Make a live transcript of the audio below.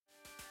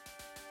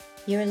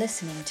You're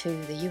listening to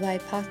the UI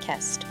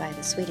podcast by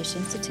the Swedish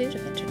Institute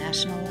of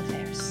International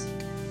Affairs.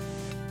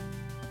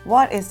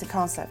 What is the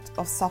concept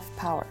of soft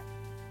power?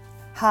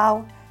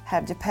 How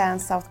have Japan,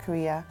 South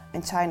Korea,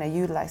 and China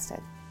utilized it?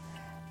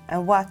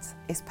 And what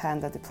is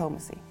panda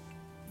diplomacy?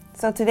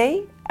 So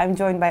today I'm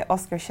joined by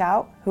Oscar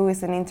Shao, who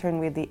is an intern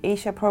with the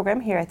Asia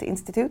program here at the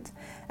Institute,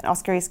 and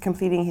Oscar is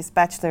completing his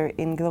bachelor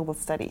in global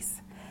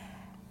studies.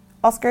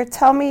 Oscar,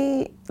 tell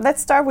me,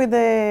 let's start with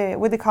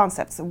the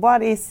concepts.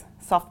 What is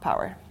soft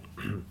power?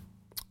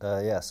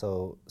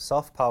 So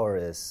soft power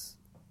is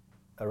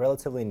a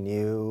relatively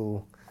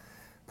new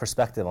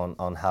perspective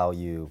on how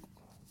you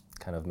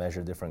kind of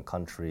measure different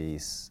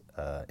countries'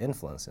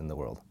 influence in the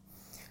world.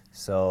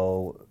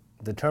 So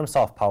the term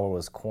soft power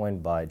was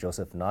coined by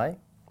Joseph Nye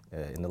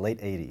in the late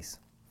 80s.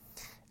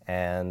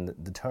 And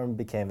the term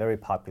became very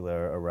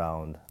popular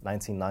around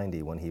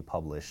 1990 when he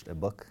published a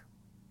book,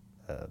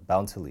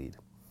 Bound to Lead,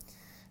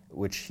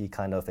 which he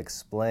kind of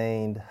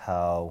explained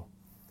how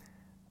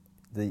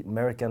the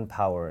American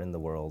power in the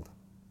world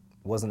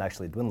wasn't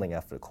actually dwindling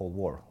after the Cold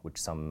War, which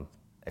some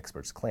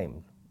experts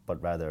claimed,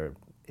 but rather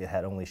it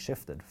had only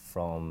shifted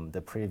from the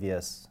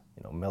previous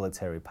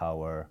military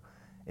power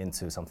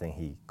into something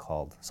he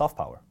called soft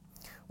power,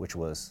 which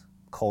was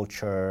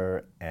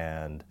culture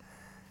and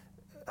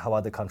how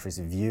other countries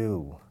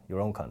view your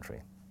own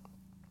country.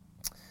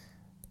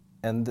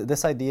 And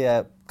this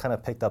idea kind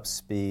of picked up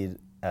speed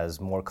as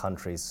more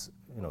countries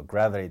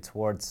gravitate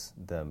towards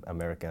the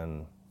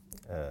American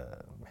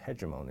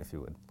hegemon, if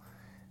you would.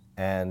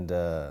 And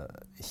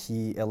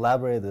he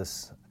elaborated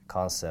this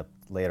concept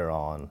later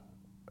on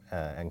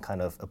and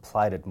kind of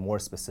applied it more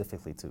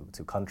specifically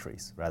to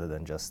countries rather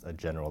than just a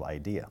general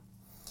idea.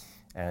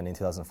 And in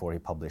 2004, he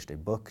published a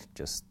book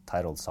just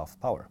titled Soft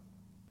Power.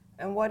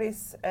 And what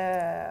is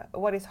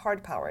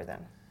hard power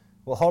then?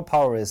 Well, hard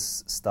power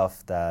is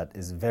stuff that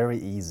is very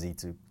easy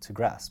to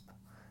grasp.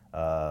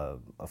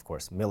 Of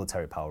course,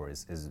 military power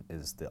is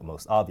the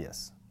most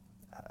obvious.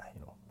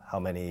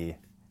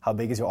 How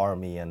big is your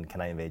army and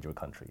can I invade your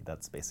country?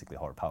 That's basically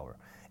hard power.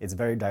 It's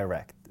very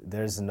direct.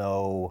 There's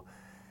no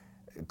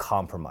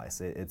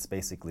compromise. It's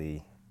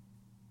basically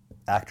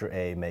actor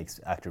A makes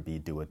actor B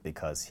do it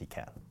because he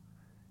can.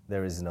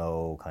 There is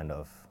no kind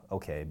of,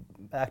 okay,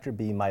 actor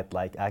B might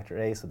like actor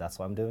A, so that's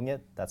why I'm doing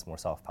it. That's more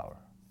soft power.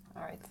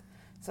 All right.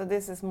 So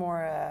this is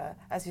more,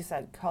 as you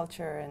said,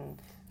 culture and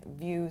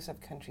views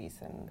of countries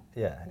and...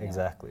 Yeah,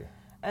 exactly.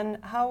 And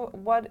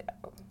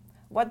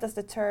what does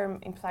the term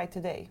imply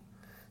today?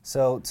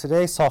 So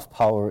today, soft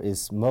power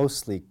is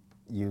mostly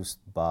used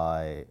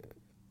by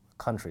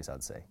countries,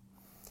 I'd say.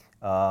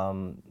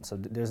 So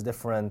there's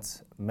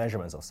different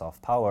measurements of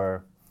soft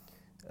power,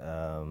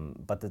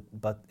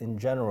 but in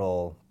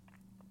general,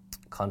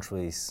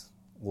 countries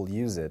will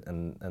use it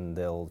and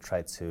they'll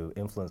try to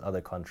influence other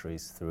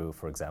countries through,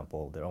 for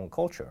example, their own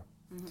culture.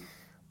 Mm-hmm.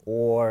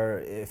 Or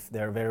if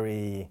they're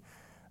very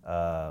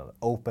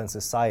open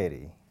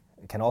society,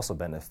 it can also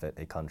benefit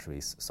a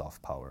country's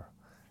soft power.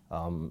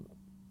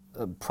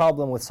 The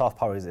problem with soft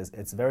power is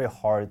it's very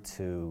hard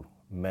to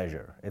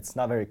measure. It's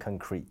not very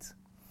concrete.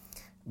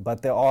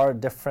 But there are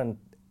different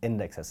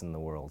indexes in the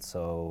world.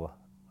 So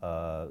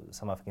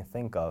some I can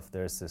think of,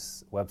 there's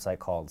this website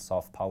called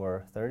Soft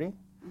Power 30,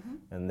 mm-hmm.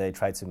 and they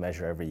try to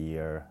measure every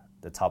year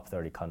the top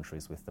 30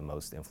 countries with the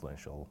most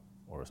influential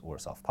or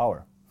soft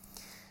power.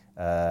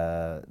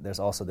 There's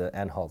also the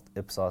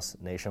Anhalt-Ipsos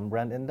Nation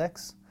Brand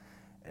Index.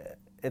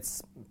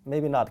 It's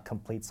maybe not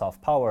complete soft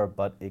power,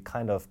 but it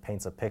kind of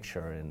paints a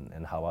picture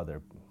in how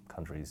other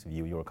countries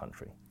view your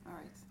country. All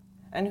right.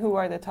 And who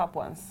are the top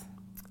ones?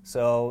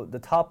 So the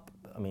top,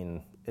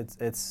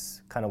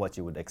 it's kind of what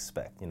you would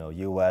expect.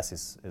 U.S.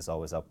 is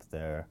always up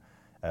there.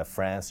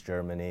 France,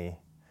 Germany.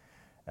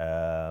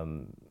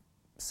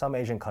 Some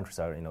Asian countries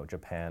are,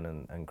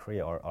 Japan and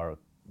Korea are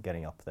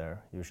getting up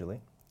there usually.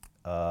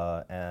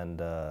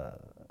 And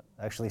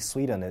actually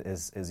Sweden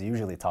is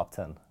usually top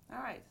 10. All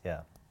right.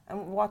 Yeah.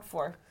 And what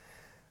for?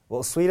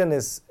 Well, Sweden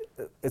it's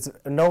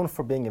known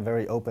for being a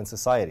very open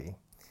society.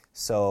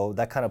 So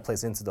that kind of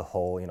plays into the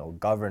whole,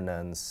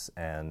 governance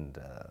and,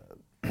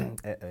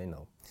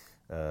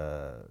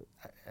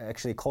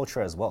 actually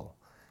culture as well.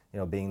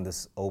 Being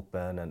this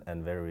open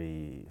and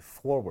very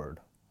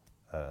forward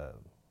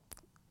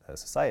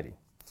society.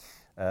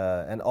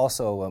 And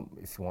also,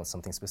 if you want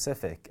something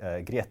specific,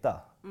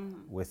 Greta,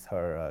 mm-hmm. with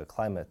her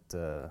climate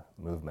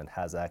movement,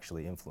 has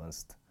actually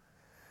influenced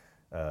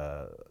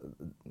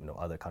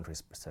other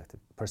countries'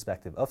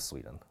 perspective of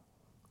Sweden.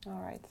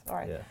 All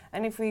right. Yeah.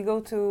 And if we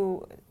go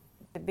to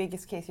the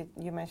biggest case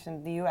you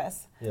mentioned, the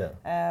U.S.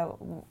 Yeah.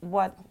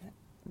 What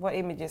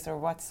images or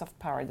what soft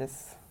power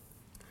does?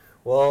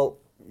 Well,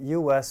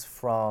 U.S.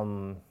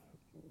 from,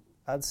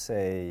 I'd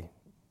say,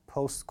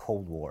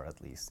 post-Cold War at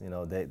least.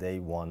 They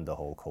won the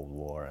whole Cold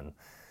War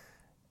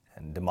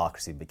and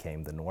democracy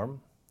became the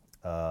norm.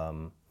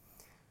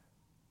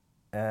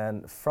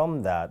 And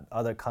from that,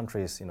 other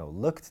countries,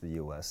 looked to the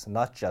U.S.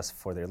 not just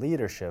for their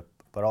leadership,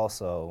 but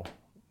also,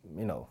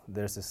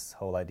 there's this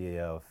whole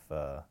idea of,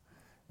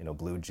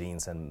 blue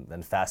jeans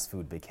and fast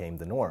food became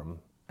the norm.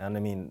 And I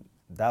mean,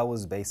 that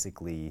was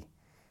basically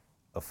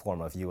a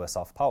form of US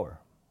soft power.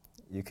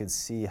 You could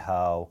see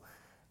how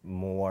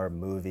more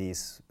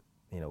movies,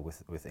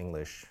 with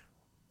English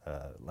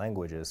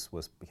languages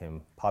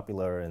became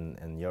popular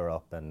in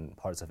Europe and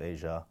parts of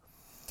Asia,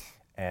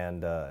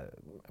 and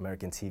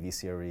American TV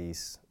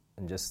series,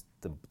 and just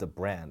the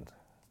brand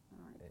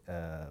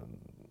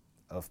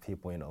of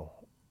people.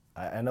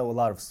 I know a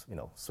lot of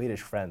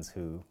Swedish friends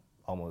who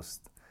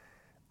almost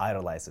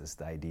idolizes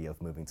the idea of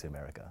moving to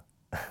America.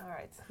 All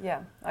right.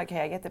 Yeah.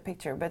 Okay, I get the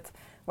picture. But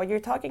what you're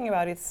talking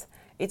about,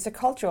 it's a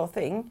cultural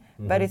thing,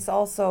 but it's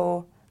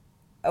also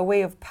a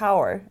way of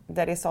power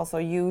that is also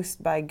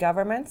used by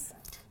governments.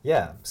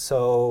 Yeah.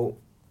 So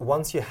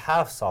once you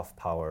have soft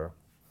power,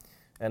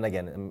 and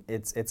again,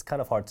 it's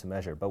kind of hard to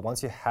measure, but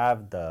once you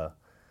have the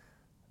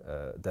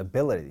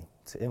ability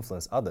to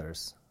influence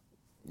others,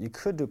 you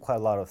could do quite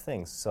a lot of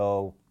things.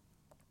 So,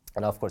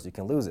 and of course, you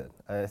can lose it.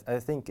 I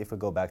think if we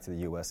go back to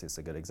the US, it's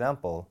a good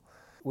example.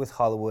 With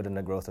Hollywood and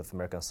the growth of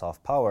American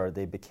soft power,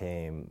 they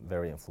became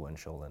very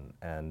influential,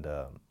 and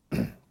a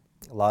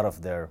lot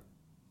of their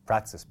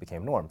practices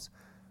became norms.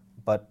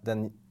 But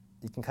then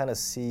you can kind of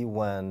see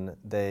when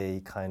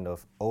they kind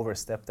of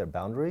overstep their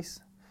boundaries.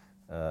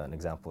 An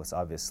example is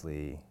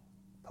obviously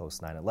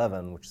post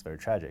 9/11, which is very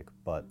tragic,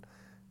 but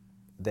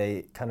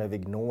they kind of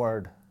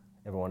ignored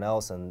everyone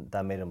else, and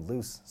that made them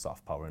lose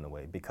soft power in a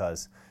way,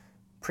 because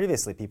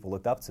previously people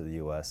looked up to the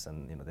US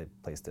and they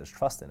placed their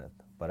trust in it.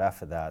 But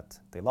after that,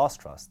 they lost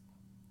trust,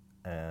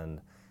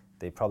 and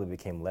they probably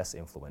became less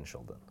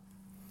influential then.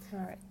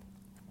 All right.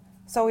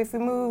 So if we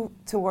move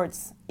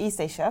towards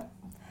East Asia,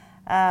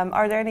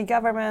 are there any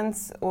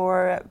governments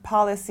or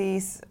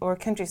policies or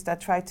countries that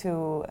try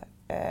to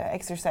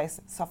exercise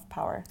soft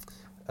power?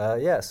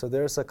 Yeah, so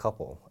there's a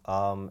couple.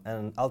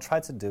 And I'll try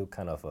to do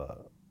kind of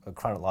a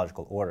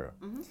chronological order.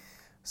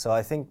 So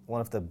I think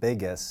one of the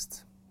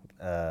biggest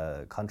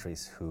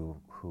countries who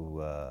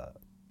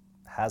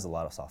has a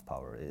lot of soft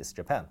power is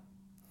Japan.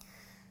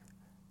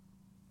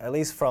 At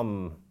least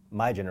from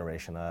my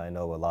generation, I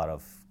know a lot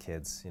of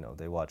kids,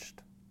 they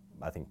watched,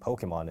 I think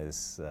Pokemon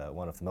is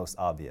one of the most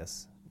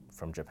obvious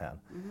from Japan.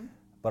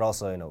 But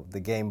also, the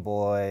Game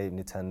Boy,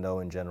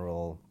 Nintendo in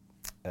general,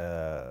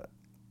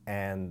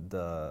 and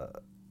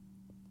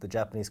the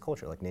Japanese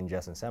culture, like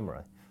ninjas and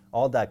samurai.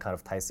 All that kind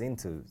of ties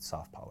into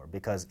soft power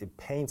because it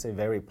paints a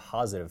very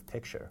positive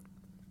picture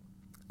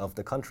of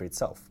the country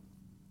itself.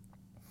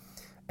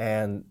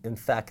 And in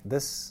fact,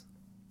 this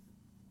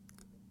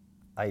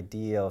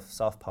idea of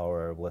soft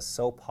power was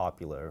so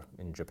popular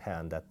in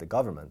Japan that the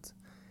government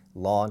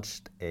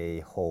launched a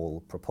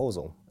whole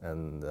proposal,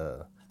 and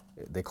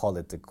they called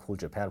it the Cool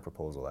Japan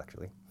proposal,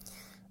 actually.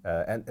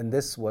 And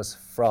this was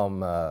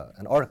from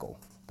an article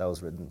that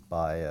was written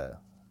by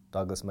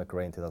Douglas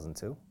McRae in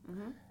 2002.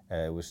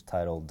 It was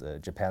titled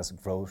Japan's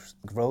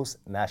Gross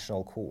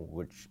National Cool,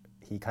 which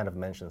he kind of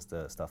mentions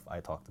the stuff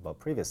I talked about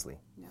previously.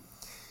 Yeah.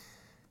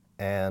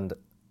 And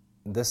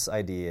this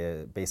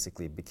idea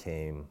basically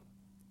became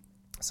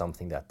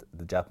something that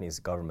the Japanese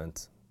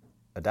government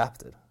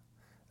adapted.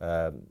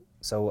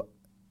 So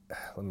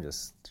let me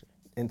just,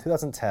 in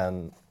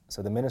 2010,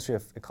 so the Ministry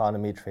of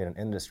Economy, Trade and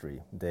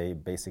Industry, they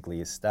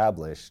basically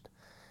established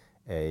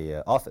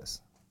a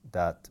office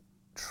that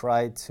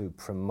tried to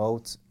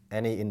promote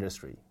any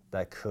industry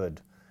that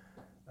could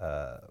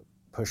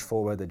push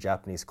forward the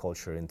Japanese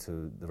culture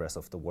into the rest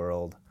of the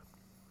world.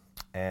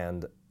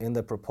 And in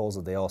the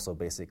proposal, they also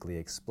basically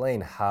explain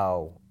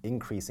how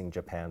increasing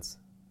Japan's,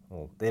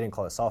 well, they didn't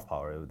call it soft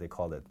power, they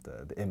called it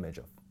the image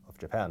of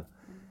Japan,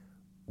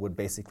 would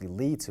basically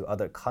lead to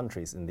other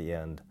countries in the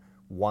end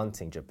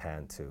wanting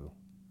Japan to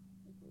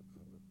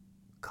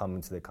come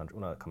into the country,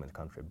 well, not come into the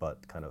country,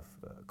 but kind of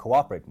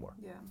cooperate more.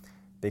 Yeah.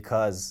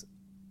 Because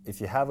if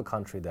you have a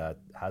country that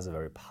has a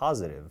very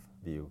positive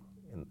view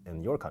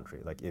in your country,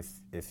 like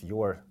if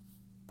your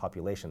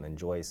population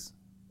enjoys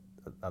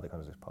other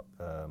countries'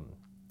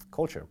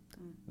 culture,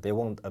 they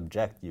won't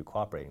object you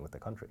cooperating with the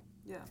country.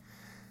 Yeah.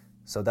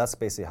 So that's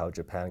basically how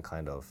Japan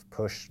kind of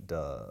pushed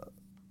the,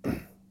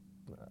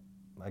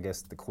 I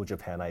guess, the Cool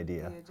Japan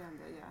idea. The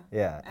agenda,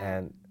 yeah. Yeah,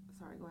 and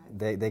sorry, go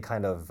ahead. They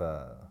kind of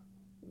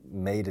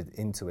made it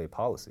into a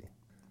policy.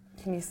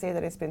 Can you say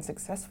that it's been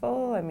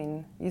successful? I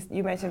mean,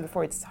 you mentioned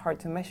before it's hard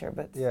to measure,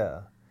 but...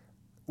 Yeah.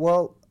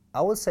 Well,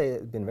 I would say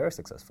it's been very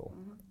successful.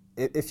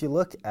 If you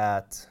look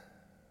at,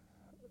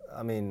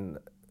 I mean,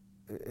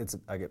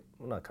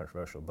 not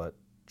controversial, but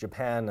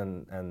Japan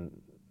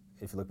and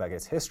if you look back at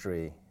its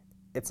history,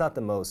 it's not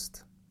the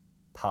most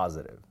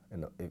positive,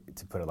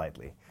 to put it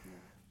lightly. Yeah.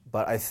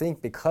 But I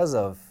think because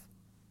of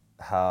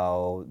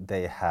how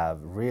they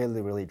have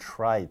really, really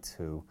tried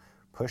to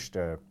push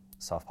their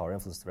soft power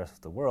influence to the rest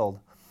of the world,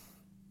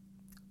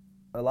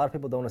 a lot of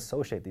people don't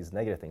associate these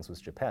negative things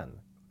with Japan.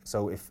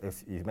 So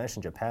if you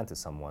mention Japan to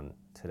someone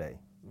today,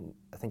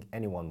 I think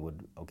anyone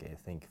would,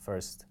 think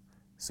first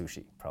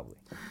sushi, probably.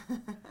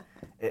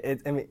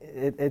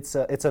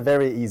 It's a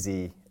very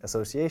easy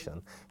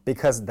association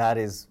because that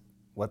is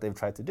what they've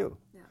tried to do.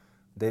 Yeah.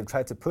 they've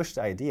tried to push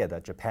the idea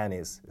that Japan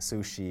is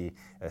sushi,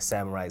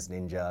 samurais,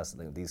 ninjas,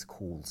 like these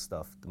cool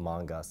stuff, the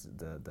mangas,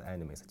 the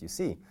animes that you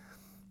see.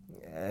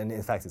 And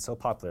in fact, it's so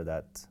popular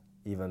that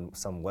even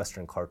some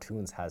Western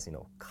cartoons has,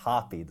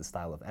 copied the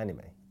style of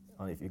anime.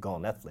 If you go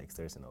on Netflix,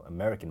 there's,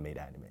 American-made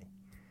anime.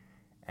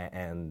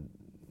 And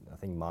I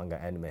think manga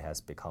anime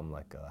has become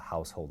like a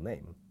household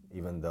name,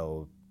 even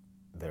though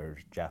they're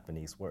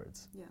Japanese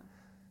words. Yeah.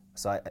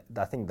 So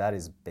I think that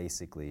is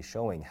basically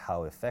showing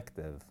how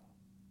effective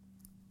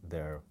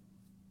their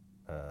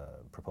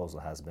proposal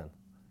has been.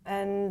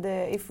 And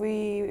if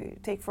we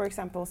take, for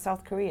example,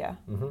 South Korea,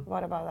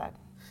 what about that?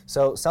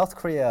 So South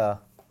Korea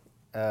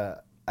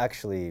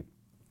actually,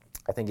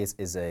 I think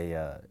is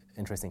a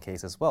interesting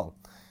case as well.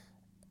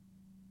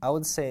 I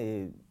would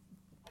say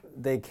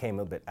they came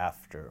a bit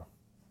after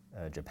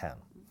Japan.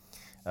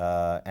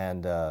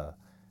 The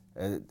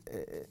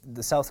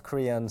South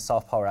Korean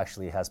soft power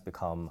actually has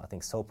become, I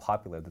think, so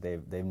popular that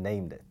they've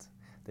named it.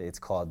 It's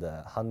called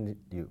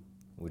Hanryu,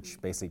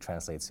 which basically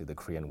translates to the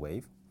Korean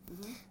wave.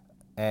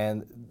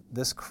 And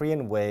this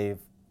Korean wave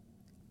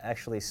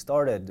actually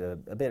started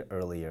a bit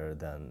earlier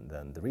than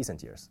the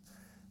recent years,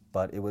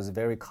 but it was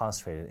very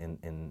concentrated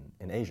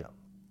in Asia.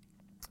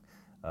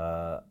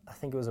 I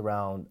think it was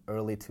around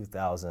early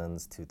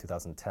 2000s to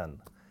 2010.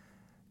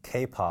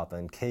 K-pop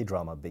and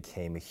K-drama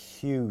became a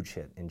huge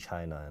hit in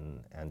China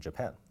and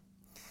Japan.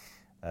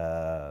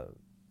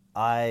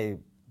 I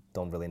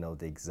don't really know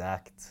the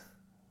exact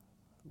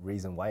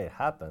reason why it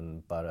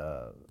happened,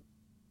 but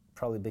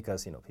probably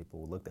because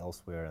people looked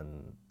elsewhere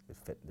and it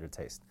fit their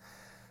taste.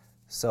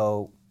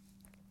 So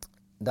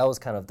that was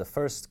kind of the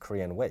first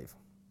Korean wave,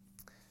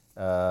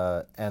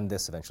 and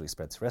this eventually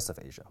spread to the rest of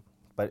Asia.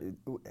 But it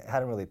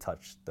hadn't really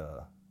touched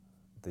the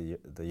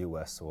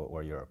U.S.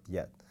 or Europe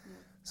yet.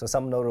 So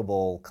some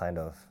notable kind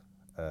of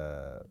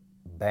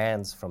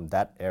bands from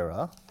that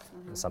era,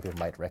 some people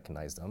might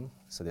recognize them.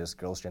 So there's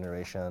Girls'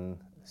 Generation,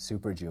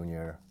 Super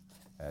Junior,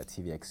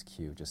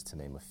 TVXQ, just to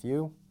name a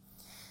few.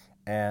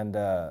 And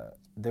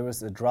there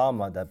was a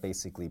drama that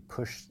basically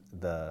pushed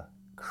the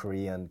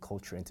Korean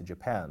culture into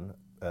Japan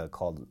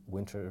called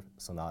Winter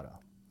Sonata.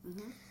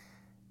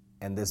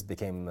 And this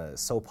became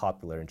so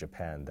popular in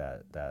Japan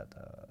that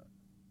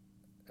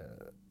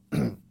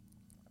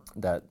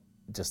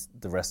just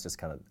the rest just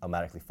kind of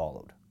automatically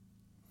followed.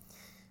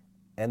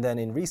 And then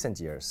in recent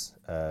years,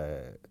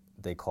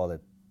 they call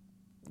it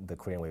the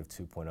Korean Wave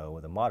 2.0,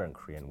 or the modern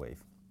Korean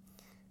wave,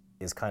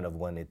 is kind of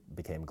when it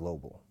became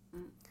global.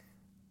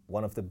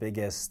 One of the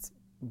biggest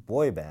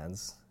boy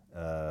bands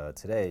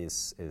today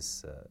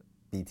is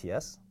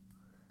BTS.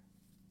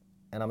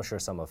 And I'm sure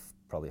some have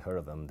probably heard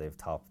of them. They've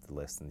topped the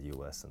list in the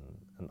US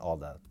and all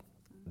that.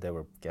 They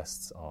were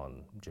guests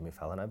on Jimmy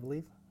Fallon, I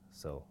believe.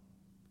 So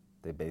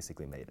they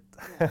basically made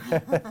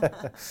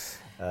it.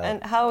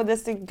 And how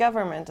does the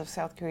government of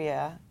South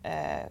Korea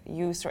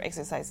use or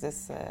exercise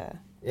this?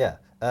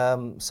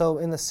 So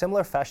in a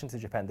similar fashion to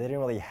Japan, they didn't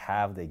really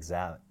have the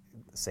exact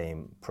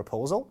same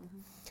proposal,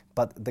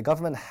 but the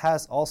government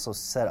has also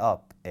set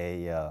up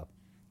a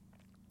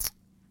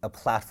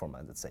platform,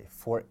 I would say,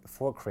 for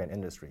Korean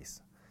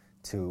industries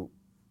to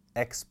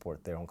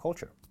export their own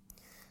culture.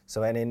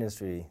 So any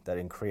industry that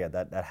in Korea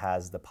that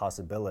has the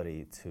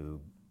possibility to,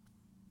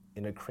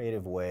 in a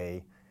creative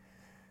way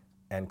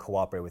and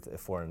cooperate with a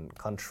foreign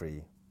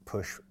country,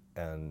 push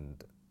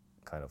and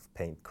kind of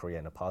paint Korea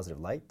in a positive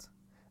light,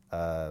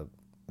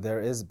 there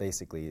is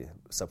basically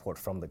support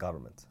from the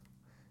government.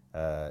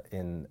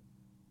 In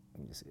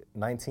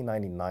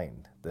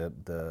 1999,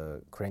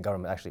 the Korean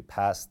government actually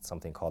passed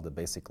something called the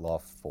Basic Law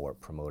for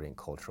Promoting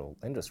Cultural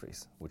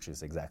Industries, which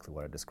is exactly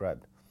what I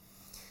described.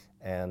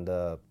 And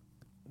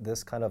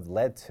this kind of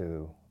led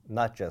to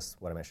not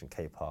just what I mentioned,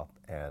 K-pop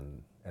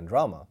and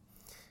drama,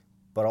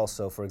 but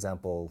also, for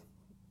example,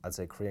 I'd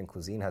say Korean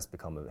cuisine has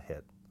become a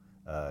hit.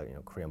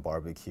 Korean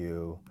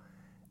barbecue,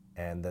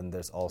 and then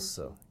there's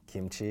also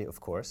kimchi, of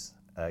course.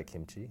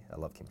 Kimchi, I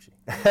love kimchi.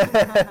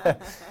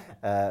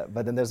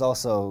 But then there's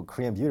also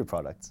Korean beauty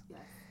products. Yes.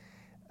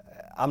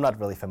 I'm not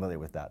really familiar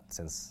with that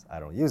since I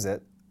don't use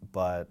it,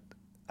 but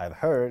I've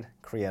heard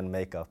Korean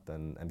makeup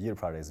and beauty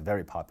products is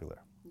very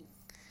popular. Yes.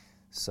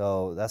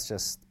 So that's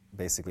just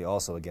basically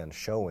also, again,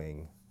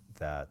 showing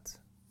that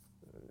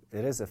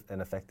it is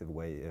an effective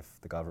way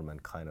if the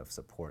government kind of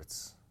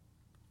supports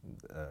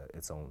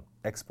its own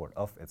export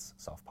of its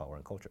soft power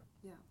and culture.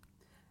 Yeah.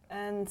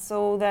 And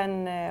so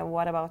then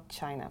what about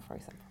China, for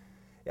example?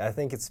 Yeah, I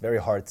think it's very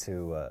hard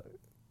to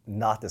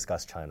not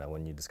discuss China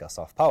when you discuss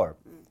soft power.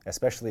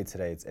 Especially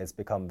today, it's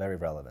become very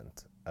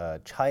relevant.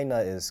 China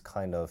is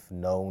kind of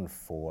known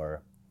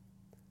for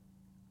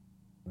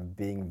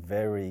being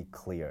very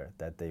clear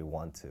that they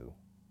want to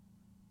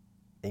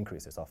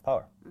increase their soft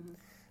power.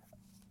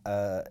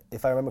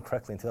 If I remember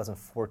correctly, in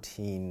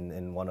 2014,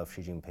 in one of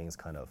Xi Jinping's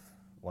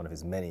one of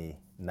his many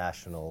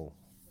National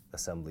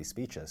Assembly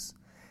speeches,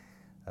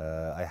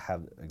 I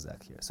have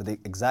exact here. So the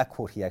exact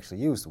quote he actually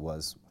used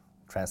was,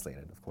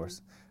 translated of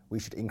course, "We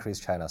should increase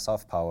China's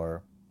soft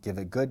power, give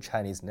a good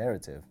Chinese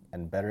narrative,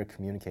 and better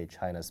communicate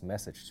China's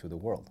message to the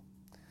world."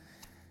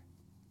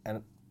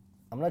 and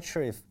I'm not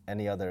sure if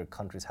any other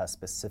countries has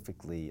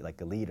specifically, like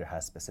a leader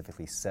has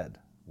specifically said,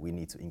 we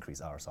need to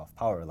increase our soft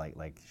power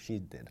like she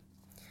did.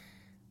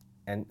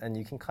 And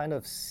you can kind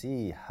of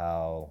see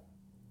how,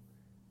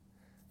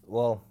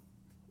 well,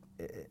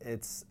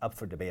 it's up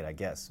for debate, I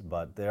guess,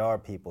 but there are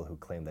people who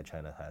claim that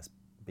China has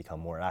become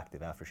more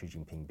active after Xi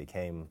Jinping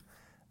became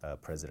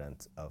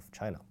president of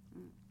China.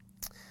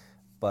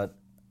 But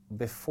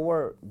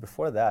before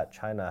that,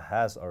 China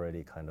has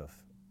already kind of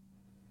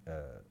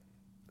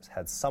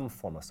had some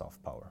form of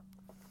soft power.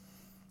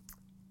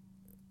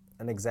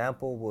 An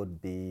example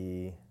would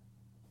be,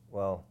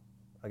 well,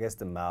 I guess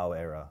the Mao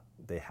era,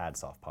 they had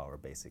soft power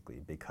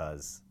basically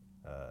because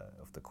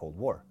of the Cold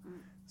War.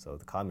 So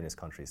the communist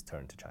countries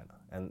turned to China.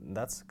 And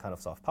that's kind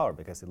of soft power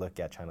because they look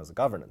at China's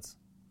governance.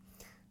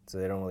 So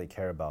they don't really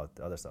care about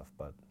the other stuff,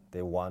 but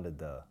they wanted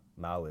the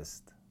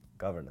Maoist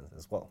governance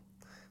as well.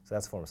 So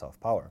that's a form of soft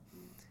power.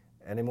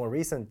 And in more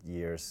recent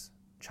years,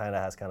 China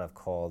has kind of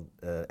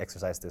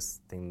exercised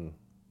this thing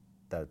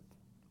that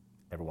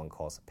everyone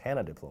calls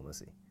panda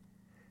diplomacy.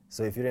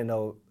 So if you didn't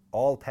know,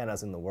 all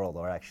pandas in the world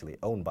are actually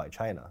owned by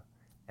China,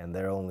 and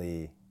they're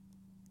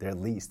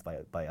leased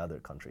by other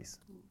countries.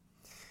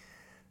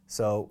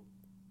 So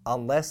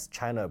unless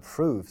China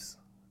approves,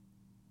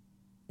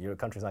 your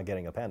country's not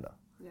getting a panda.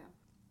 Yeah.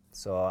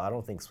 So I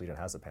don't think Sweden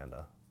has a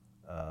panda.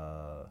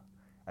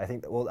 I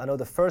know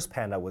the first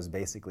panda was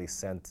basically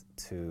sent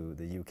to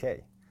the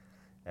UK,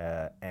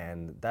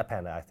 and that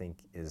panda I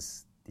think it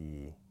was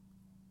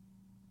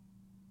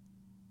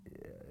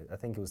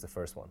the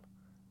first one.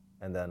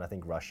 And then I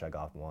think Russia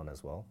got one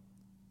as well.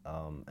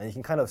 And you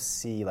can kind of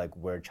see like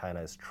where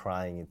China is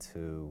trying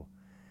to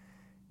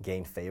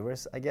gain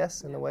favors, I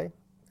guess, in a way.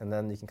 And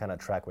then you can kind of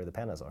track where the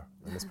pandas are.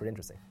 And it's pretty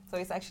interesting. So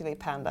it's actually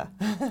panda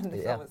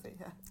diplomacy.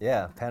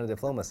 Yeah, panda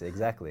diplomacy,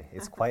 exactly.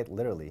 It's quite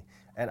literally.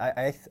 And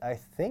I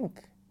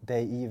think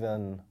they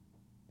even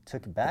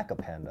took back a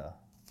panda.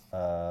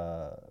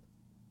 I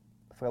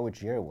forgot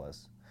which year it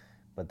was.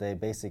 But they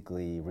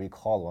basically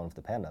recalled one of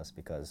the pandas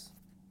because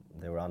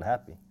they were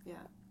unhappy. Yeah.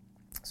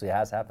 So it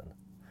has happened.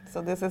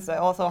 So this is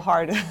also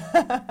hard.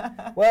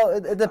 Well,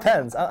 it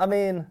depends. I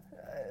mean,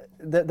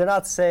 they're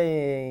not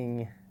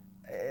saying...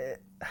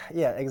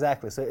 yeah,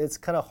 exactly. So it's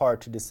kind of hard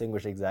to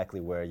distinguish exactly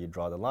where you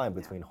draw the line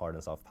between hard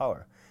and soft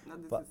power. No,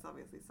 this is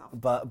obviously soft.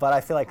 But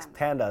I feel like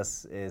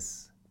pandas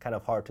is kind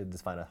of hard to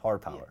define as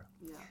hard power.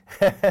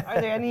 Yeah. Are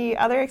there any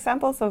other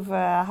examples of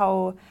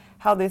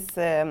how this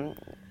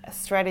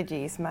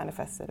strategy is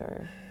manifested?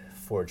 Or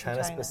for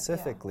China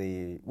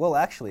specifically, well,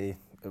 actually,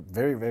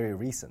 very, very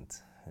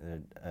recent.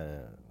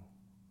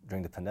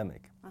 During the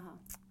pandemic,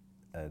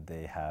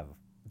 they have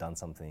done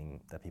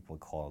something that people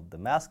call the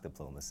mask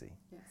diplomacy.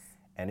 Yes.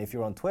 And if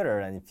you're on Twitter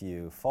and if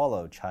you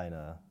follow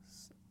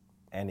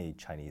any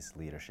Chinese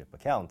leadership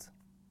account,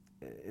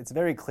 it's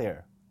very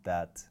clear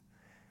that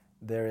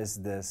there is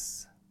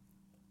this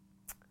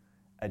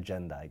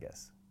agenda, I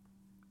guess,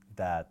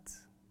 that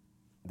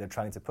they're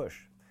trying to push.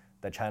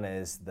 That China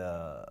is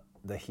the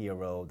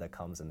hero that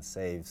comes and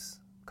saves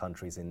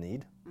countries in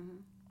need.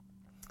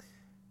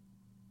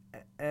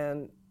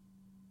 And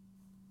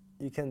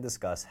you can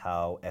discuss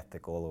how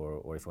ethical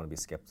or if you want to be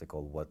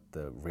skeptical, what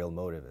the real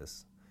motive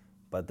is.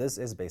 But this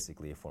is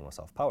basically a form of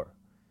soft power.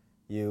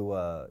 You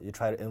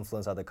try to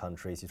influence other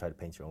countries, you try to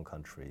paint your own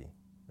country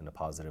in a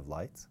positive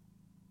light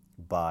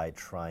by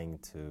trying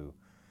to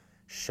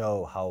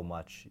show how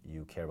much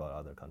you care about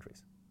other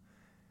countries.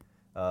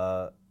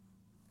 The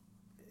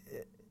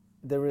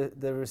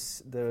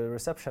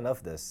reception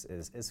of this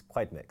is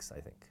quite mixed,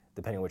 I think,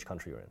 depending on which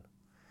country you're in.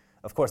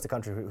 Of course, the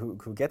country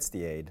who gets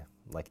the aid,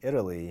 like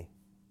Italy,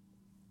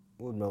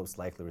 would most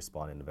likely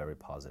respond in a very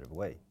positive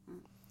way.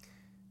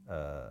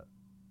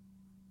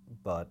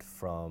 But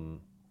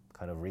from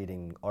kind of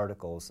reading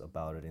articles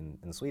about it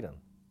in Sweden,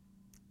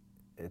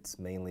 it's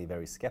mainly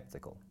very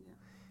skeptical. Yeah.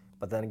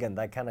 But then again,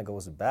 that kind of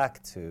goes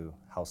back to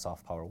how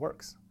soft power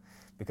works.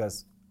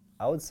 Because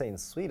I would say in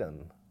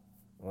Sweden,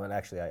 well,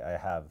 actually I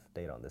have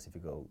data on this. If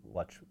you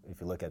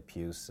look at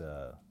Pew's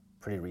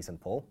pretty recent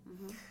poll,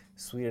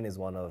 Sweden is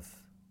one of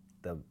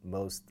the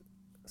most,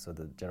 so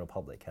the general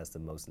public has the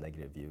most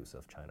negative views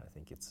of China. I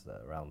think it's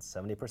around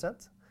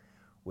 70%,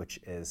 which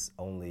is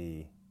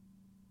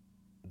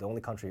the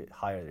only country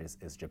higher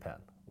is Japan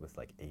with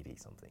like 80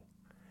 something.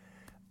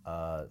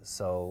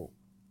 So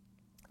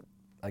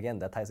again,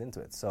 that ties into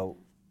it. So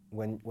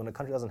when a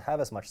country doesn't have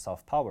as much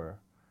soft power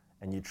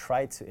and you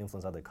try to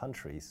influence other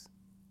countries,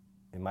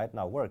 it might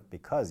not work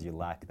because you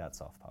lack that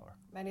soft power.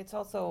 And it's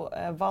also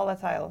a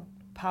volatile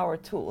power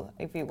tool,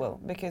 if you will,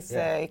 because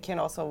it can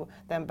also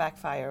then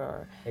backfire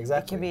or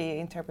it can be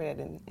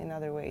interpreted in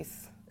other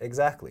ways.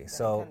 Exactly.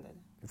 So,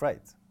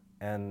 right.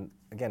 And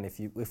again,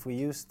 if we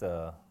use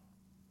the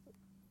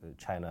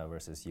China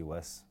versus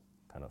US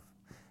kind of,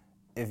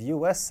 if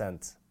US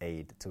sent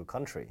aid to a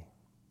country,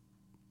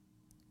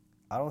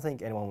 I don't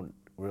think anyone would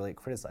really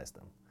criticize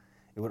them.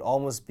 It would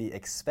almost be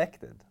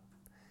expected.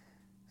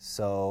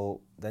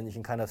 So then you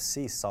can kind of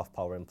see soft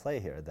power in play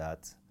here,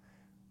 that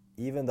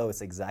even though it's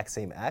the exact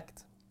same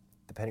act,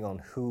 depending on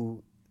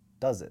who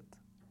does it.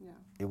 Yeah.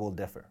 It will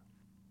differ.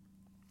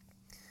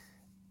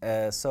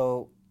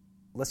 So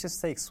let's just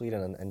take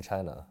Sweden and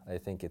China. I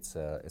think it's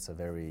a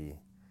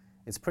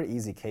pretty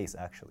easy case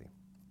actually.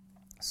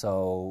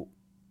 So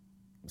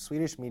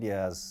Swedish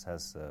media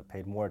has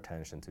paid more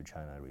attention to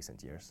China in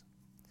recent years,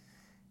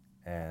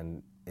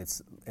 and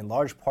it's in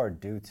large part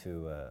due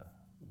to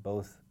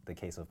both the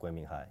case of Gui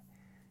Minhai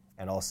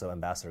and also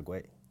Ambassador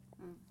Gui.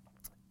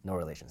 No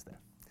relations there.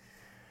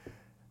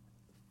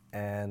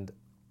 And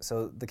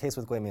so the case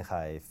with Gui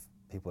Minhai, if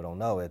people don't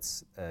know,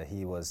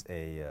 he was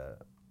a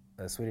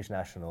Swedish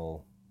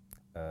national.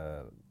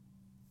 Well,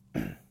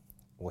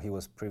 he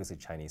was previously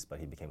Chinese, but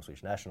he became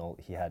Swedish national.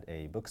 He had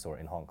a bookstore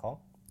in Hong Kong,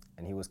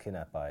 and he was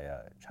kidnapped by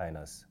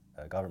China's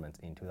government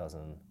in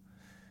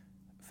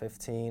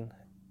 2015,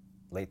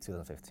 late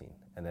 2015.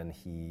 And then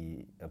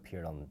he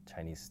appeared on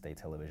Chinese state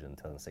television in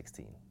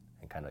 2016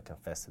 and kind of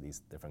confessed to these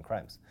different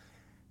crimes.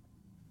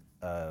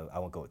 I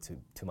won't go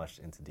too much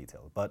into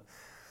detail, but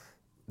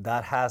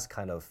that has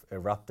kind of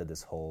erupted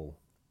this whole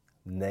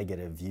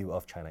negative view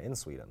of China in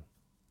Sweden.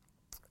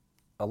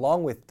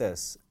 Along with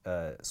this,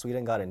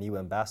 Sweden got a new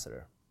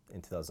ambassador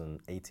in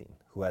 2018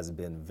 who has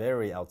been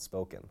very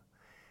outspoken.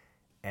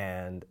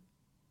 And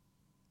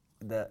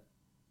the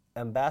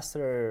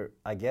ambassador,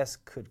 I guess,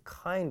 could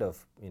kind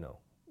of,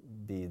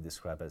 be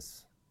described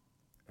as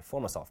a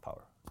form of soft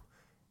power.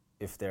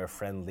 If they're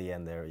friendly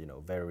and they're,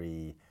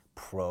 very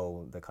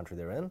pro the country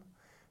they're in,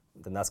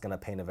 then that's going to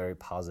paint a very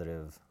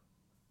positive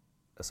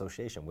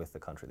association with the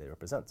country they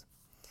represent.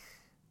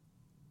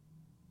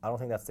 I don't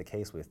think that's the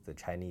case with the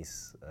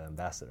Chinese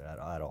ambassador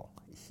at all.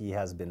 He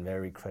has been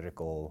very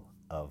critical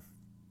of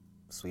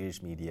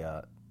Swedish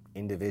media,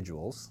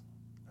 individuals.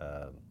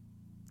 I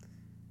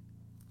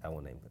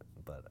won't name it,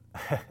 but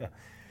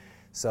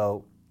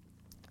so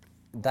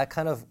that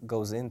kind of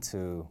goes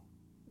into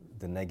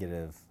the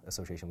negative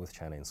association with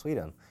China in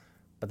Sweden.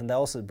 But then that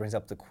also brings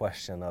up the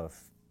question of,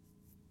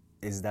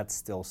 is that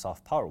still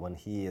soft power when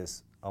he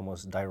is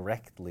almost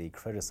directly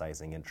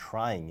criticizing and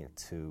trying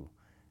to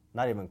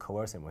not even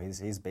coerce him.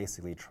 He's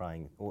basically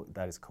trying,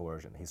 that is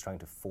coercion. He's trying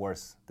to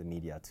force the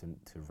media to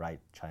write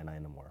China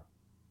in a more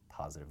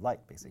positive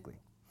light, basically.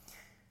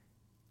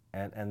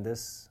 And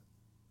this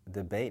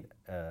debate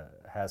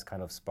has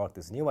kind of sparked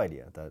this new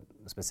idea that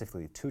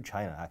specifically to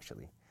China,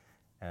 actually.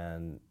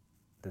 And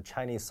the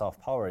Chinese soft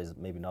power is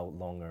maybe no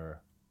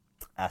longer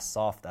as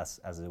soft as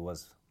it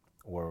was,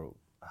 or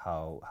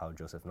how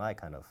Joseph and I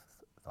kind of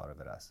thought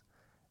of it as.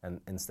 And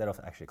instead of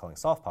actually calling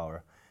soft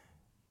power,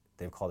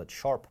 they've called it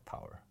sharp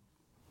power.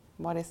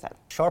 What is that?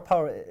 Sharp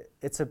power,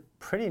 it's a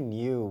pretty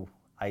new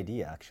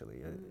idea,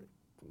 actually,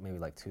 maybe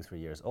like 2-3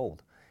 years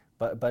old.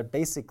 But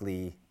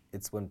basically,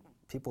 it's when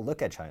people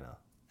look at China,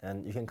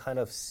 and you can kind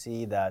of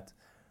see that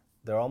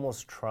they're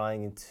almost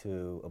trying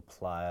to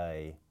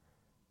apply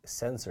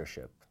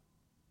censorship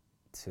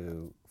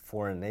to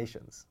foreign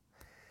nations.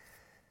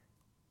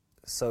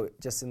 So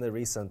just in the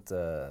recent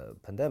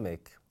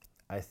pandemic,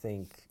 I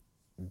think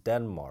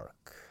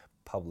Denmark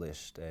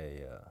published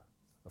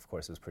of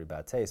course it was pretty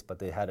bad taste, but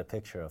they had a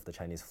picture of the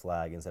Chinese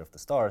flag. Instead of the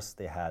stars,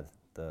 they had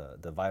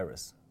the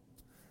virus.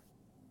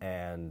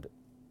 And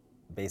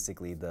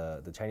basically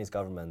the Chinese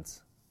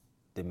government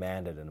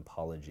demanded an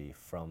apology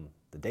from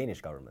the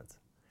Danish government.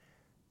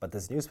 But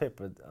this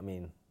newspaper,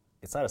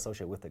 it's not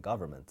associated with the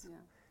government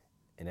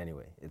in any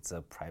way. It's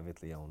a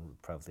privately owned,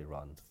 privately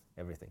run,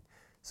 everything.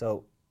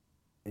 So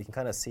you can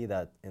kind of see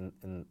that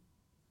in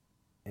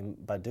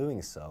by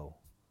doing so,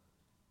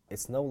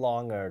 it's no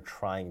longer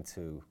trying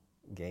to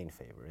gain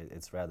favor.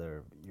 It's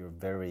rather, you're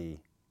very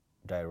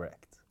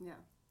direct. Yeah.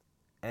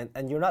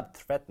 And you're not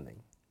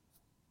threatening.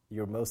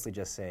 You're mostly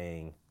just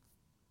saying,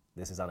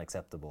 this is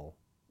unacceptable.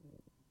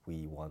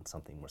 We want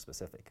something more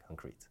specific,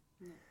 concrete.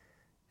 Yeah.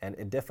 And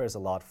it differs a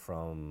lot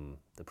from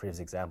the previous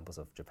examples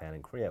of Japan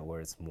and Korea, where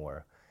it's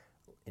more,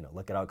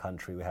 look at our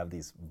country, we have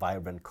these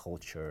vibrant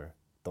culture,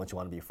 don't you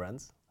want to be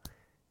friends?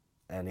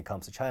 And it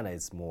comes to China,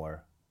 it's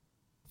more,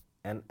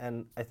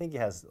 and I think it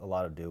has a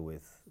lot to do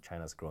with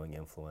China's growing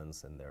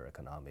influence and their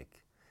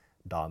economic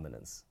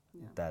dominance,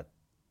 that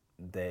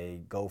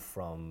they go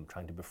from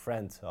trying to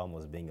befriend to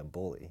almost being a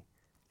bully.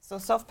 So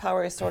soft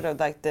power is sort of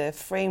like the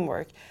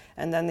framework,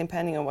 and then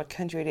depending on what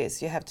country it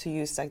is, you have to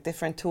use like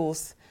different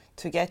tools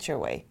to get your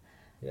way.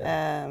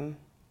 Yeah.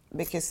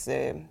 Because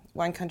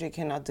one country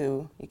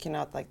you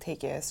cannot like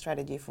take a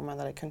strategy from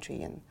another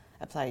country and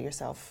apply it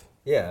yourself.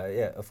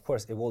 Yeah, of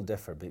course it will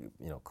differ.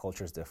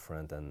 Culture is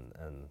different,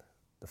 and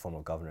the form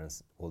of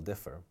governance will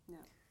differ.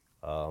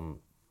 Yeah.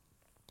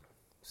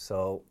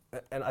 So,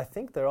 and I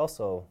think there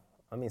also,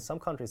 some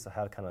countries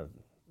have kind of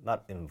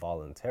not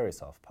involuntary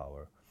soft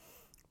power,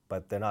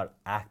 but they're not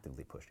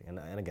actively pushing.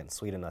 And again,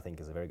 Sweden, I think,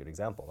 is a very good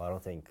example. I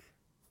don't think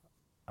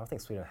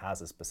Sweden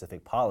has a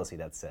specific policy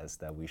that says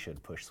that we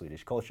should push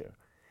Swedish culture.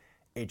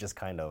 It just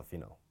kind of,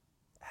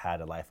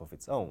 had a life of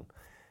its own.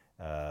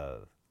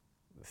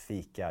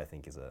 Fika, I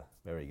think, is a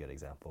very good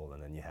example.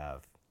 And then you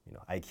have,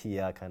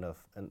 IKEA kind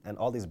of, and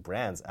all these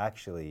brands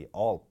actually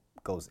all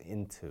goes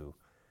into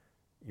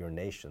your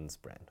nation's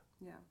brand.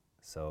 Yeah.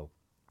 So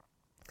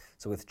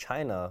So with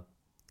China,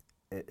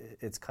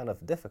 it's kind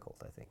of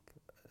difficult, I think,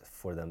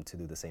 for them to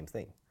do the same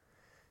thing.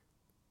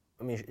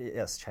 I mean,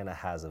 yes, China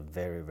has a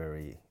very,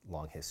 very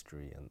long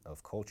history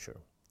of culture,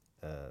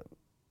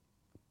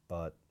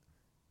 but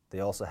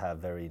they also have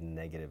very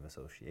negative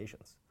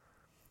associations.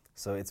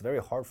 So it's very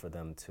hard for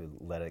them to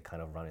let it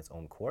kind of run its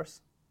own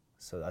course.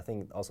 So I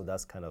think also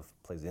that's kind of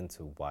plays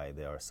into why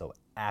they are so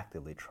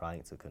actively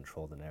trying to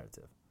control the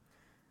narrative.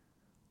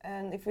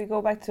 And if we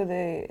go back to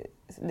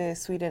the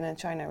Sweden and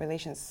China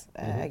relations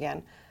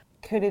again,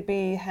 could it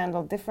be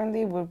handled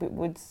differently?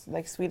 Would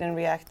like Sweden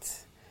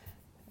react?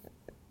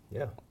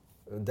 Yeah,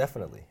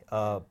 definitely.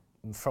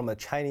 From a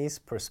Chinese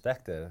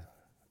perspective,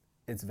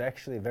 it's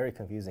actually very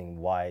confusing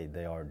why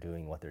they are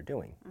doing what they're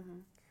doing.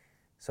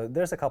 So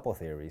there's a couple of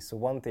theories. So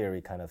one theory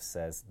kind of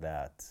says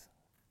that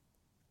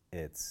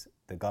it's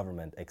the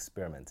government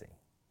experimenting.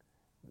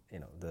 You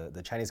know,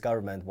 the Chinese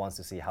government wants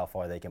to see how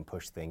far they can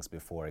push things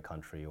before a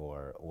country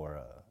or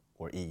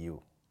EU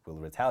will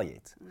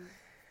retaliate.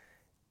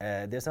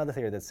 There's another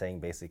theory that's saying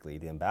basically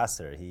the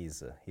ambassador,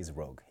 he's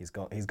rogue. He's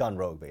gone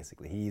rogue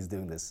basically. He's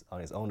doing this on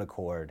his own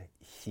accord.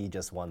 He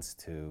just wants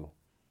to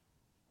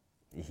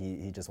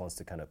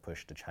kind of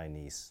push the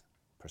Chinese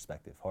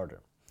perspective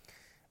harder.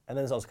 And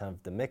then there's also kind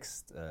of the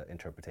mixed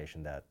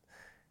interpretation that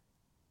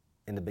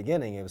in the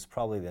beginning it was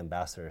probably the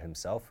ambassador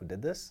himself who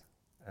did this,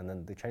 and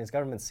then the Chinese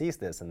government sees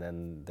this, and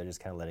then they're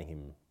just kind of letting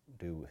him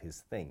do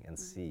his thing and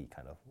see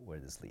kind of where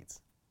this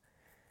leads.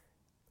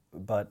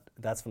 But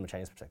that's from the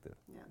Chinese perspective.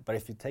 Yeah. But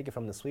if you take it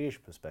from the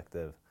Swedish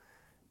perspective,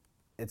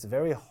 it's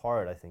very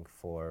hard, I think,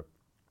 for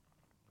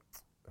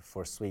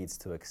Swedes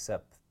to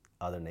accept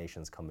other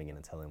nations coming in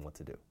and telling them what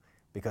to do.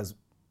 Because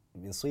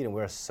in Sweden,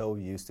 we're so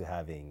used to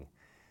having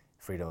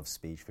freedom of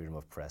speech, freedom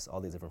of press, all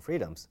these different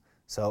freedoms.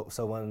 So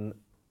when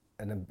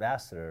an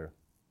ambassador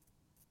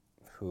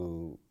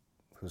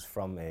who's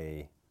from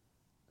a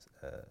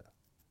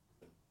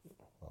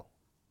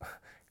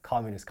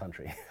communist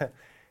country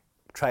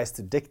tries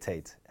to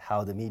dictate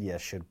how the media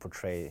should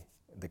portray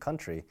the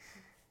country,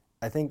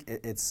 I think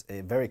it's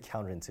very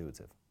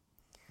counterintuitive.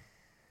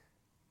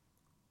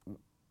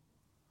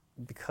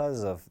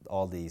 Because of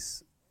all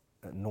these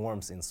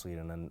norms in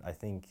Sweden, and I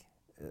think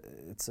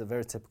it's a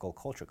very typical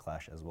culture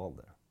clash as well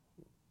there.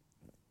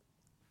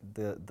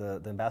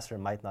 The ambassador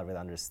might not really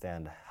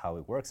understand how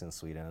it works in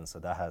Sweden, and so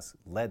that has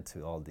led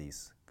to all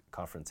these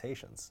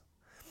confrontations.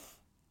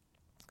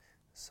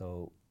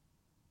 So,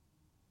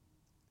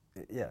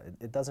 yeah,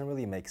 it doesn't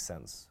really make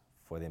sense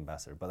for the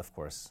ambassador, but of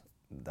course,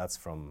 that's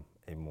from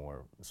a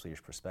more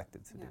Swedish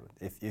perspective to do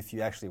it. If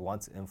you actually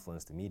want to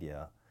influence the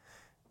media,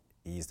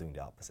 he's doing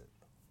the opposite.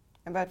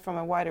 But from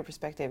a wider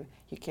perspective,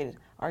 you could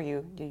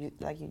argue,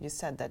 like you just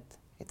said, that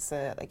it's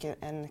like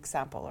an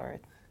example or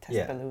a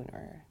test balloon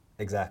or...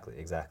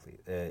 Exactly.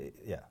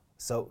 Yeah.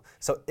 So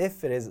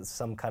if it is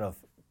some kind of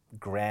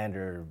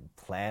grander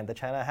plan that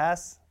China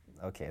has,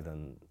 okay,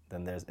 then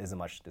there isn't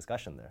much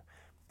discussion there.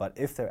 But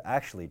if they're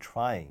actually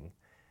trying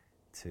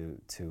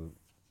to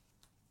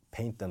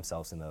paint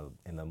themselves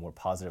in a more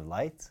positive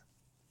light,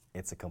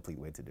 it's a complete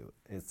way to do it.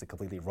 It's a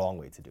completely wrong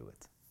way to do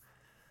it.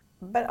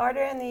 But are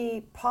there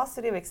any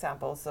positive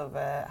examples of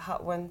how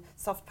when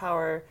soft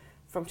power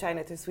from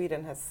China to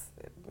Sweden has,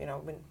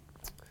 been?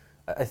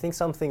 I think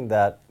something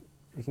that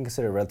you can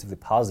consider relatively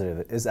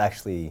positive is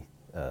actually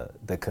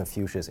the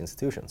Confucius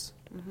institutions.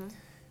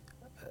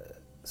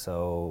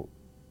 So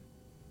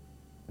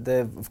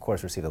they've, of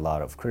course, received a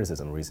lot of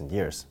criticism in recent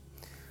years.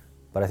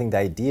 But I think the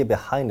idea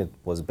behind it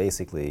was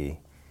basically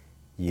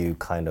you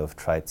kind of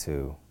try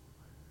to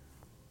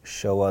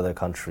show other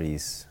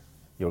countries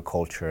your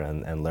culture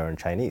and learn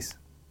Chinese.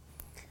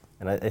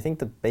 And I think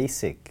the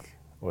basic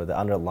or the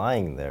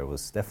underlying there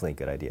was definitely a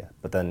good idea.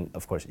 But then,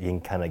 of course, you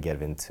can kind of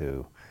get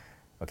into,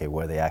 okay,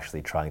 were they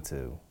actually trying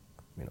to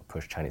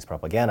push Chinese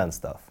propaganda and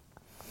stuff?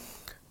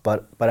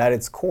 But at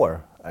its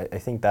core, I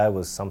think that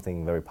was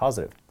something very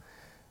positive.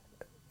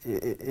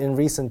 In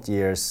recent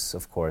years,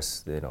 of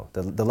course,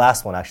 the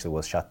last one actually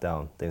was shut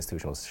down. The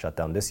institution was shut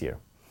down this year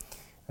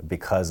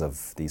because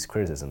of these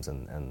criticisms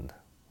and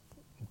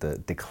the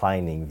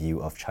declining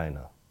view of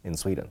China in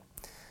Sweden.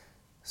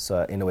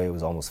 So in a way, it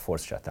was almost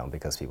forced shut down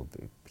because people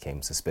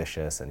became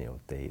suspicious, and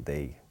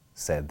they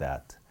said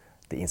that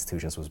the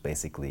institutions was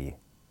basically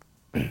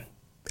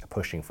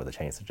pushing for the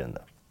Chinese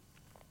agenda.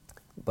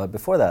 But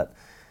before that,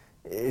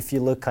 if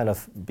you look kind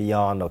of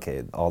beyond,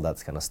 all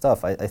that kind of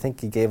stuff, I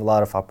think it gave a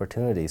lot of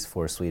opportunities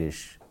for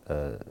Swedish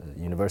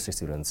university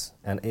students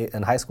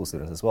and high school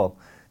students as well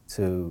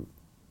to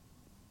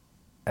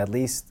at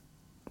least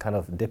kind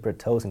of dip their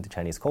toes into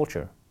Chinese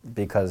culture,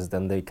 because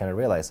then they kind of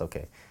realize,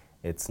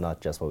 it's not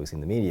just what we see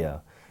in the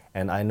media.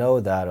 And I know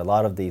that a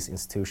lot of these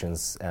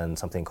institutions and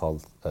something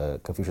called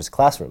Confucius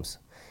classrooms,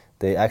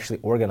 they actually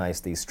organize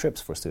these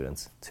trips for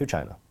students to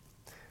China.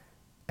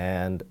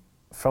 And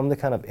from the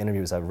kind of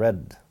interviews I've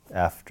read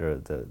after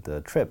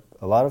the trip,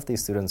 a lot of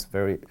these students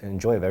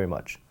enjoy very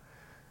much.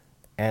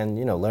 And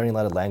learning a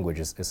lot of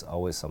languages is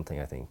always something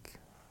I think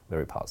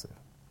very positive.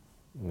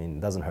 I mean,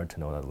 it doesn't hurt to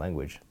know another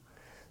language.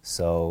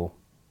 So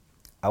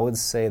I would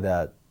say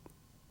that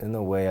in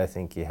a way, I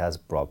think he has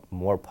brought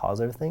more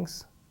positive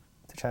things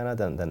to China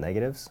than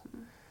negatives,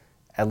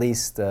 at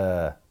least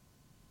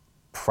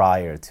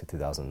prior to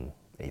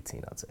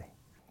 2018, I'd say.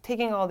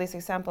 Taking all these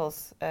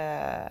examples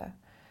that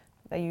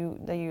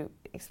you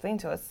explained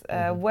to us,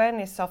 when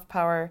is soft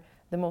power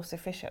the most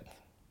efficient?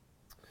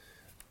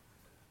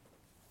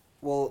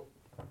 Well,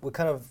 we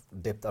kind of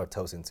dipped our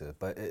toes into it,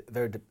 but it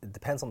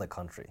depends on the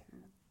country.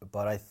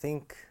 But I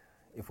think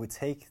if we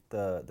take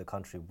the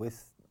country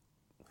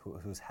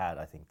who's had,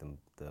 I think,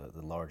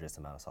 the largest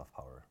amount of soft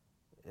power,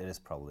 it is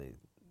probably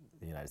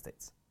the United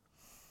States.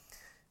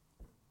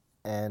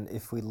 And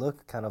if we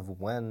look kind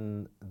of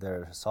when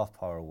their soft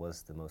power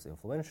was the most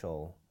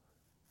influential,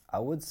 I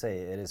would say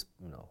it is,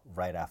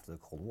 right after the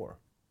Cold War.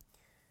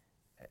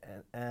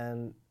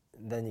 And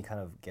then you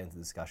kind of get into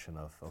the discussion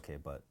of, okay,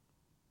 but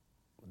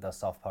does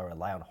soft power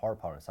rely on hard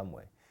power in some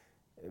way?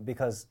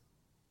 Because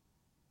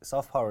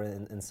soft power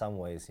in some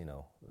ways,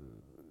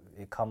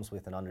 it comes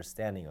with an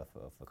understanding of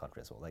a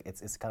country as well. Like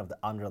it's kind of the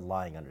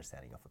underlying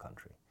understanding of a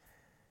country.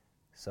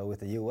 So with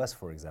the US,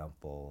 for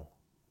example,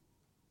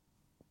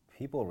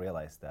 people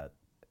realize that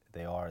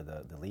they are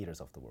the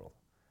leaders of the world.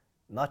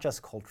 Not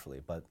just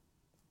culturally, but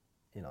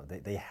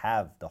they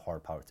have the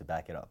hard power to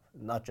back it up.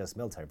 Not just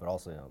military, but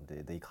also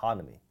the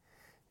economy.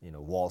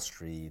 Wall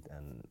Street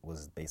and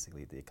was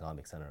basically the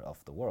economic center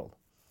of the world.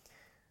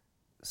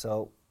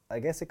 So I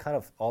guess it kind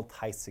of all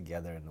ties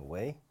together in a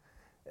way.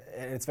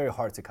 And it's very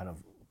hard to kind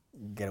of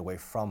get away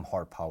from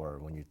hard power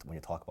when you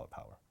talk about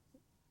power.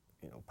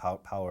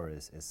 Power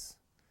is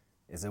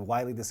a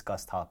widely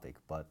discussed topic,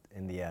 but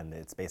in the end,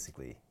 it's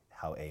basically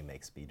how A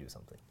makes B do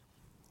something.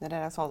 And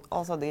that's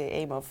also the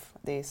aim of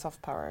the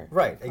soft power.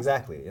 Right,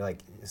 exactly.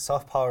 Like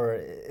soft power,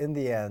 in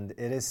the end,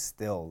 it is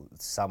still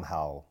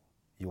somehow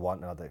you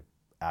want another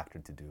actor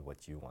to do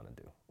what you want to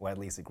do, or at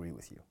least agree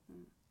with you.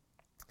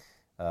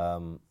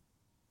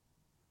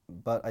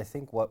 But I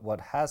think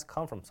what has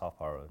come from soft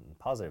power, and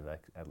positive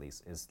at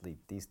least, is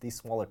these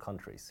smaller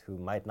countries who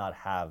might not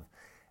have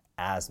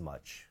as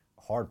much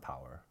hard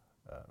power,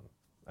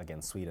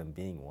 again, Sweden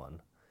being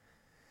one,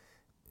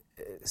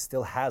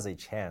 still has a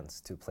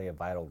chance to play a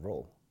vital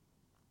role.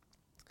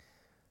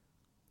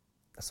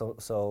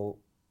 So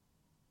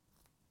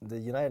the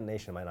United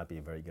Nations might not be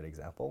a very good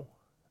example,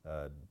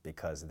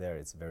 because there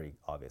it's very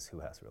obvious who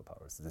has real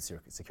power. It's the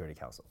Security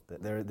Council.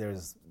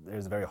 There's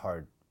very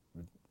hard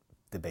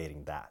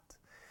debating that.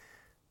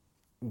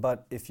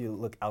 But if you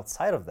look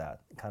outside of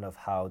that, kind of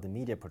how the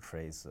media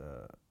portrays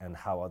and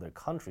how other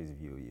countries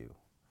view you,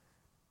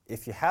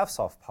 if you have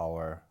soft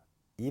power,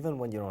 even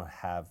when you don't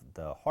have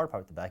the hard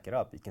power to back it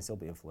up, you can still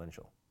be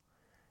influential.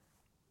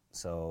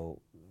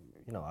 So,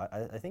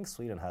 I think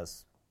Sweden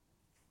has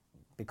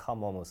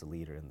become almost a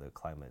leader in the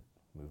climate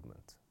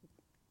movement.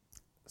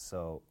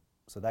 So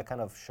that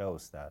kind of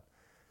shows that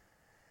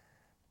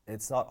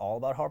it's not all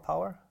about hard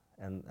power,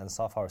 and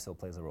soft power still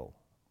plays a role.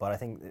 But I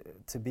think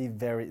to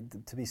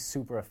be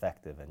super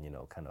effective and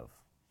kind of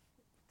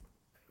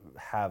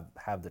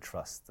have the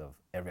trust of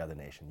every other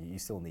nation, you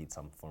still need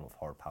some form of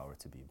hard power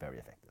to be very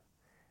effective.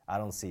 I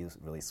don't see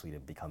really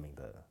Sweden becoming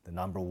the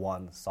number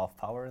one soft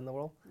power in the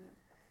world.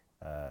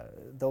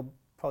 They'll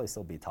probably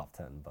still be top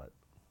 10,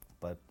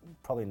 but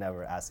probably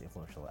never as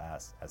influential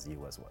as the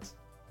US was.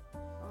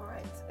 All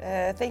right.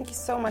 Thank you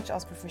so much,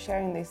 Oscar, for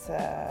sharing these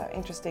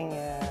interesting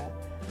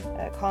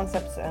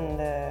concepts and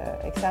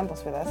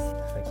examples with us.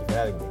 Thank you for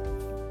having me.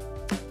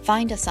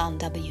 Find us on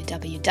www.ui.se.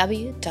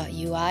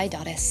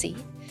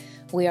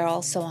 We are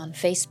also on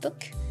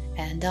Facebook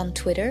and on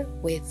Twitter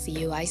with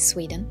UI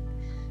Sweden.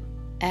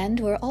 And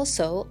we're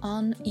also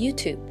on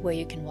YouTube, where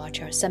you can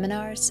watch our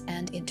seminars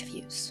and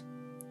interviews.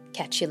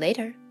 Catch you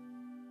later.